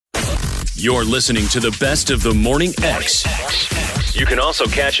You're listening to the best of the Morning X. You can also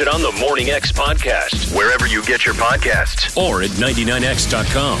catch it on the Morning X podcast, wherever you get your podcasts, or at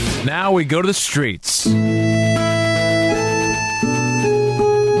 99x.com. Now we go to the streets. Man,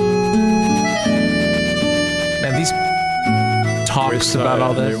 these talks about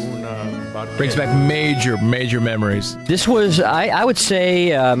all this brings back major memories. This was, I would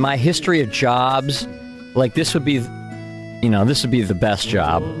say, my history of jobs. Like, this would be, this would be the best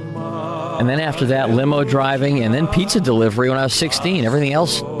job. And then after that, limo driving, and then pizza delivery when I was 16. Everything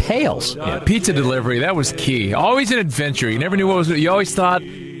else pales. Yeah, pizza delivery, that was key. Always an adventure. You never knew what was. You always thought,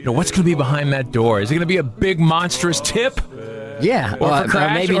 what's going to be behind that door? Is it going to be a big, monstrous tip? Yeah, or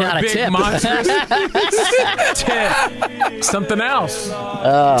maybe not a big, tip. Monstrous tip. Something else.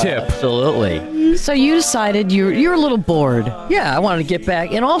 Tip. Absolutely. So you decided you're a little bored. Yeah, I wanted to get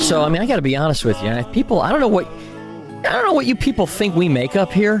back. And also, I got to be honest with you. People, I don't know what you people think we make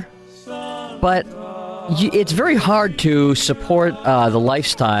up here. But it's very hard to support the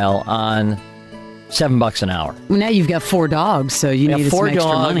lifestyle on $7 an hour. Well, now you've got 4 dogs, so you need some extra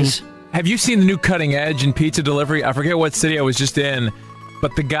money. Have you seen the new cutting edge in pizza delivery? I forget what city I was just in,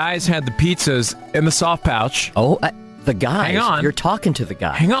 but the guys had the pizzas in the soft pouch. Oh, the guys. Hang on. You're talking to the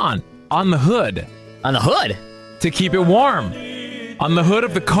guy. Hang on. On the hood. On the hood? To keep it warm. On the hood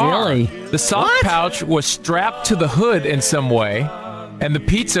of the car. Really? The soft pouch was strapped to the hood in some way. And the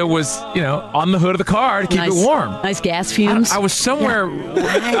pizza was, on the hood of the car to keep it warm. Nice gas fumes. I was somewhere.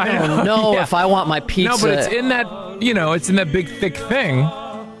 I don't know if I want my pizza. No, but it's in that, it's in that big thick thing,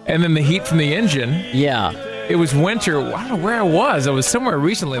 and then the heat from the engine. Yeah. It was winter. I don't know where I was. I was somewhere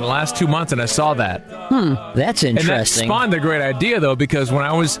recently in the last 2 months, and I saw that. That's interesting. And that spawned a great idea, though, because when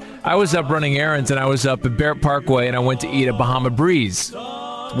I was up running errands, and I was up at Barrett Parkway, and I went to eat at Bahama Breeze.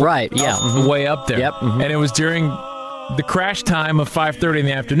 Right. Yeah. Way up there. Yep. And it was during the crash time of 5:30 in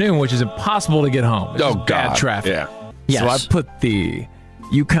the afternoon, which is impossible to get home. It's just bad traffic. Yeah. Yes. So I put the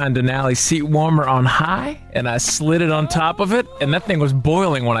Yukon Denali seat warmer on high, and I slid it on top of it, and that thing was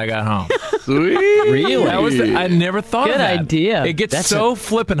boiling when I got home. Sweet. Really? I never thought of that. Good idea. It gets so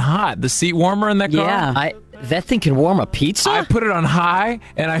flippin' hot, the seat warmer in that car. Yeah. That thing can warm a pizza? I put it on high,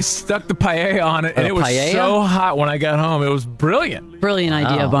 and I stuck the paella on it, and it was so hot when I got home. It was brilliant. Brilliant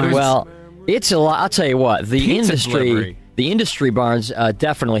idea, Barnes. Well, it's a lot. I'll tell you what. The delivery. industry, Barnes,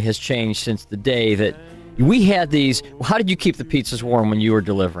 definitely has changed since the day that we had these. How did you keep the pizzas warm when you were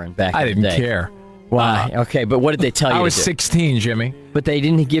delivering back I in the day? didn't care. Why? Okay, but what did they tell you I was to do? 16, Jimmy. But they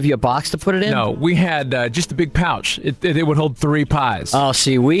didn't give you a box to put it in? No, we had just a big pouch. It would hold 3 pies. Oh,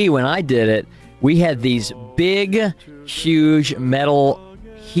 see, when I did it, we had these big, huge metal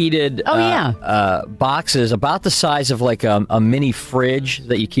heated boxes about the size of like a mini fridge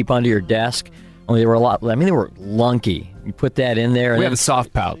that you keep under your desk. Only they were they were lunky. You put that in there. We had a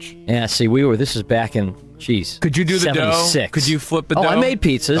soft pouch. Yeah, see, this is back in, Could you do the 76. dough? Could you flip the dough? Oh, I made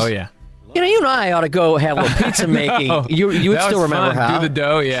pizzas. Oh, yeah. You and I ought to go have a little pizza making. You would that still was remember fun. how? Do the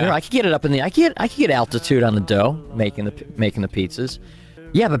dough, yeah. Sure, I could get it up in the. I could get altitude on the dough, making the pizzas.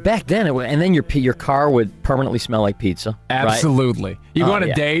 Yeah, but back then, and then your car would permanently smell like pizza. Absolutely. Right? You go on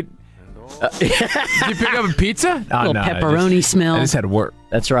a date. Did you pick up a pizza? A little pepperoni smell. I just had to work.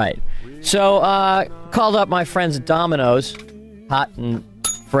 That's right. So called up my friends at Domino's, hot and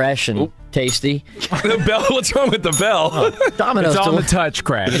fresh and tasty. The bell. What's wrong with the bell? Domino's. It's on the touch,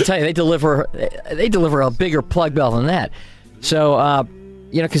 Craig. I tell you, they deliver a bigger plug bell than that. So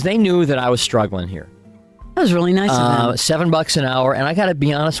because they knew that I was struggling here. That was really nice of them. $7 an hour, and I got to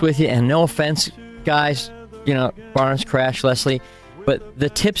be honest with you, and no offense, guys, Barnes, Crash, Leslie, but the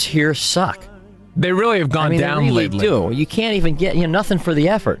tips here suck. They really have gone down they really lately. do. You can't even get nothing for the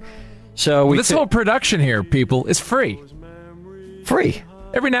effort. So this whole production here, people, is free. Free.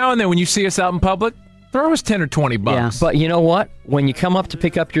 Every now and then, when you see us out in public, throw us $10 or $20. Yeah. But you know what? When you come up to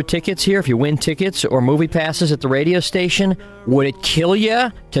pick up your tickets here, if you win tickets or movie passes at the radio station, would it kill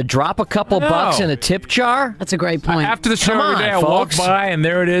you to drop a couple bucks in a tip jar? That's a great point. After the show Come every on, day, I walk folks. by, and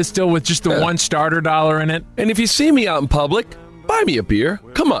there it is, still with just the one starter dollar in it. And if you see me out in public, buy me a beer.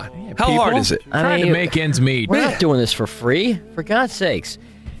 Come on. How People, hard is it? Trying to make ends meet. We're not doing this for free, for God's sakes.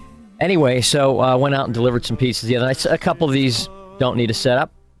 Anyway, so I went out and delivered some pizzas the other night. A couple of these don't need a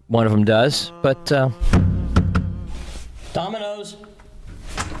setup. One of them does, but Domino's.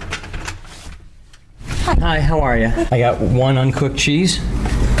 Hi, how are you? I got one uncooked cheese.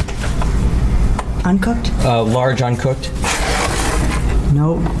 Uncooked? Large uncooked.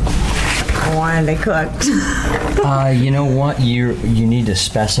 Nope. I wanted it cooked. You know what? You need to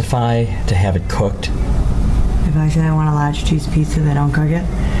specify to have it cooked. If I say I want a large cheese pizza, they don't cook it?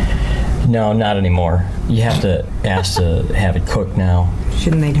 No, not anymore. You have to ask to have it cooked now.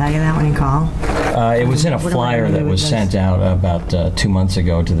 Shouldn't they tell you that when you call? It was in a flyer that was sent out about 2 months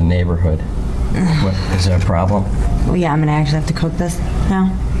ago to the neighborhood. What, is there a problem? Well, yeah, I'm going to actually have to cook this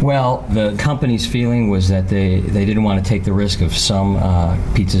now. Well, the company's feeling was that they didn't want to take the risk of some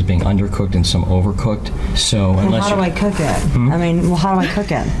pizzas being undercooked and some overcooked. So unless how do I cook it? I mean, well, how do I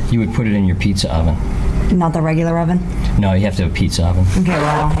cook it? You would put it in your pizza oven. Not the regular oven? No, you have to have a pizza oven. Okay, well,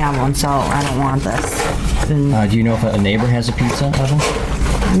 I don't have one, so I don't want this. Do you know if a neighbor has a pizza oven?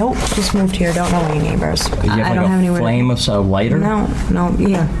 Nope, just moved here. Don't know any neighbors. Do you have a flame of a lighter? No,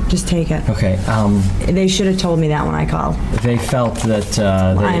 yeah, just take it. Okay. They should have told me that when I called. They felt that.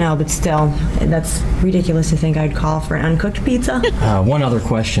 I know, but still, that's ridiculous to think I'd call for an uncooked pizza. One other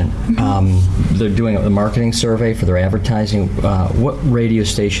question. They're doing a marketing survey for their advertising. What radio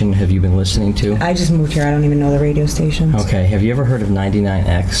station have you been listening to? I just moved here. I don't even know the radio stations. Okay. Have you ever heard of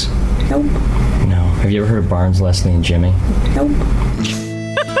 99X? Nope. No. Have you ever heard of Barnes, Leslie, and Jimmy? Nope.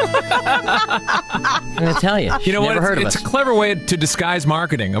 I'm going to tell you. You know what? It's a clever way to disguise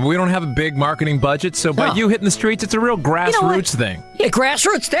marketing. I mean, we don't have a big marketing budget, so by you hitting the streets, it's a real grassroots thing. Yeah,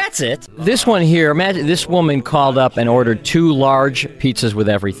 grassroots, that's it. This one here, imagine this woman called up and ordered 2 large pizzas with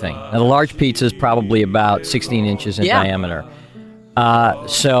everything. Now, the large pizza is probably about 16 inches in diameter.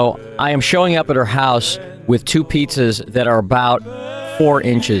 So I am showing up at her house with 2 pizzas that are about 4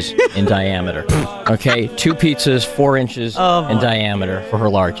 inches in diameter. Okay, 2 pizzas, 4 inches in diameter for her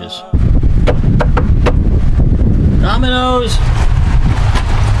larges. Domino's!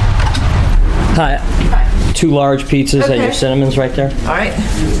 Hi. 2 large pizzas at your Cinnamons right there. All right.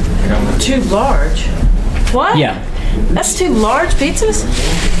 2 large? What? Yeah. That's 2 large pizzas?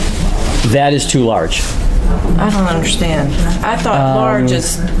 That is 2 large. I don't understand. I thought large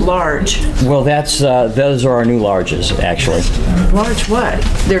is large. Well, those are our new larges, actually. Large what?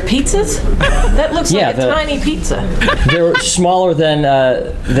 They're pizzas? That looks like a tiny pizza. They're smaller than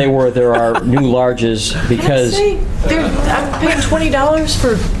they were. There are new larges because... I'm paying $20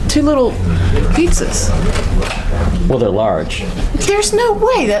 for 2 little pizzas. Well, they're large. There's no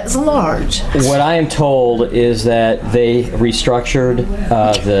way that's large. What I am told is that they restructured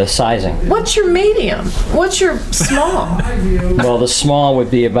the sizing. What's your medium? What's your small? Well, the small would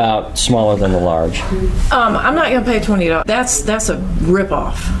be about smaller than the large. I'm not going to pay $20. That's a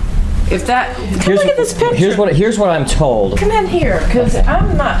ripoff. If that, look at this picture. Here's what I'm told. Come in here, because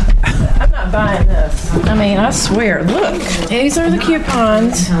I'm not buying this. I mean, I swear. Look, these are the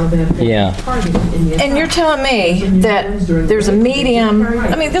coupons. Yeah. And you're telling me that there's a medium.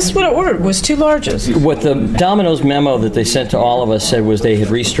 I mean, this is what I ordered was 2 larges. What the Domino's memo that they sent to all of us said was they had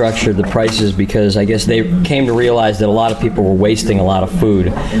restructured the prices because I guess they came to realize that a lot of people were wasting a lot of food,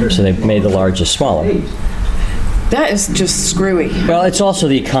 so they made the larges smaller. That is just screwy. Well, it's also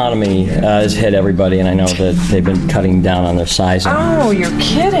the economy has hit everybody, and I know that they've been cutting down on their sizing. Oh, you're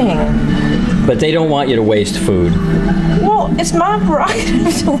kidding. But they don't want you to waste food. Well, it's my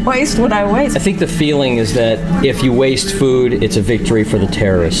prerogative to waste what I waste. I think the feeling is that if you waste food, it's a victory for the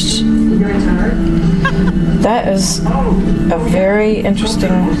terrorists. That is a very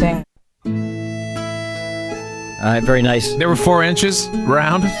interesting thing. Very nice. They were 4 inches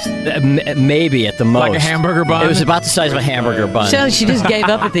round? Maybe at the most. Like a hamburger bun? It was about the size of a hamburger bun. So she just gave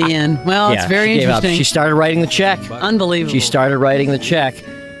up at the end. Well, it's very interesting. She started writing the check. Unbelievable. She started writing the check.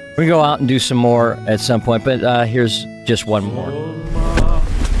 We go out and do some more at some point, but here's just one more.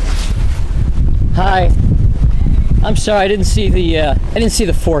 Hi. I'm sorry, I didn't see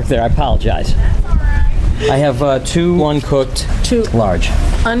the fork there. I apologize. I have 2 uncooked, 2 large.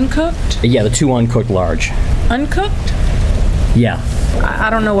 Uncooked? Yeah, the 2 uncooked large. Uncooked? Yeah. I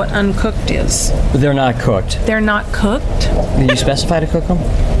don't know what uncooked is. They're not cooked. They're not cooked? Did you specify to cook them?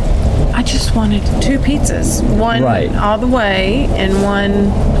 I just wanted 2 pizzas. One all the way and one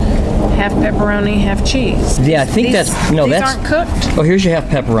half pepperoni, half cheese. Yeah, I think these aren't cooked? Oh, here's your half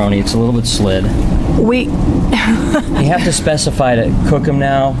pepperoni. It's a little bit slid. You have to specify to cook them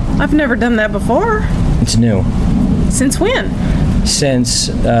now. I've never done that before. It's new. Since when? Since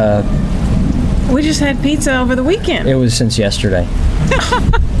we just had pizza over the weekend. It was since yesterday.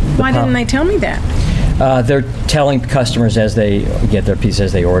 Why didn't they tell me that? They're telling customers as they get their pizza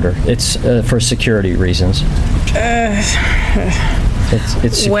as they order. It's for security reasons.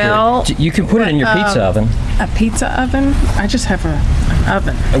 It's secure. Well, you can put it in your pizza oven. A pizza oven? I just have an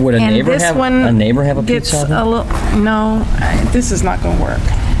oven. Would a neighbor have a pizza oven? No, this is not going to work.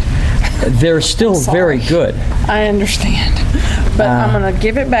 They're still very good. I understand, but I'm going to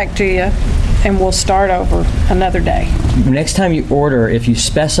give it back to you, and we'll start over another day. Next time you order, if you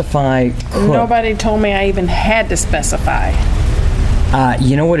specify cook. Nobody told me I even had to specify.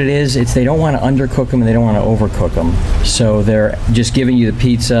 You know what it is? It's they don't want to undercook them and they don't want to overcook them. So they're just giving you the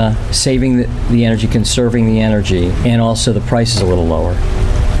pizza, saving the energy, conserving the energy, and also the price is a little lower.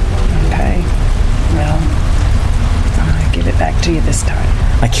 Okay. Well, I'm going to give it back to you this time.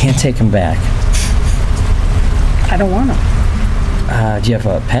 I can't take them back. I don't want them. Do you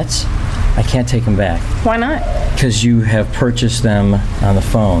have pets? I can't take them back. Why not? Because you have purchased them on the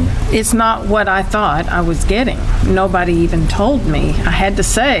phone. It's not what I thought I was getting. Nobody even told me. I had to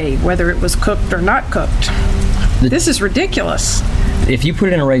say whether it was cooked or not cooked. This is ridiculous. If you put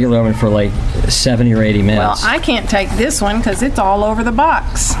it in a regular oven for like 70 or 80 minutes... Well, I can't take this one because it's all over the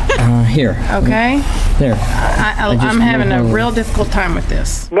box. Here. Okay? There. I'm having a real difficult time with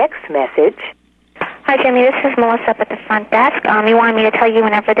this. Next message. Hi, Jimmy. This is Melissa up at the front desk. You wanted me to tell you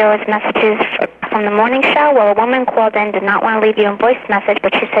whenever there was messages from the morning show. Well, a woman called in, did not want to leave you a voice message,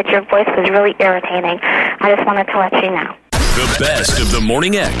 but she said your voice was really irritating. I just wanted to let you know. The best of the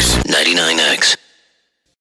Morning X. 99X.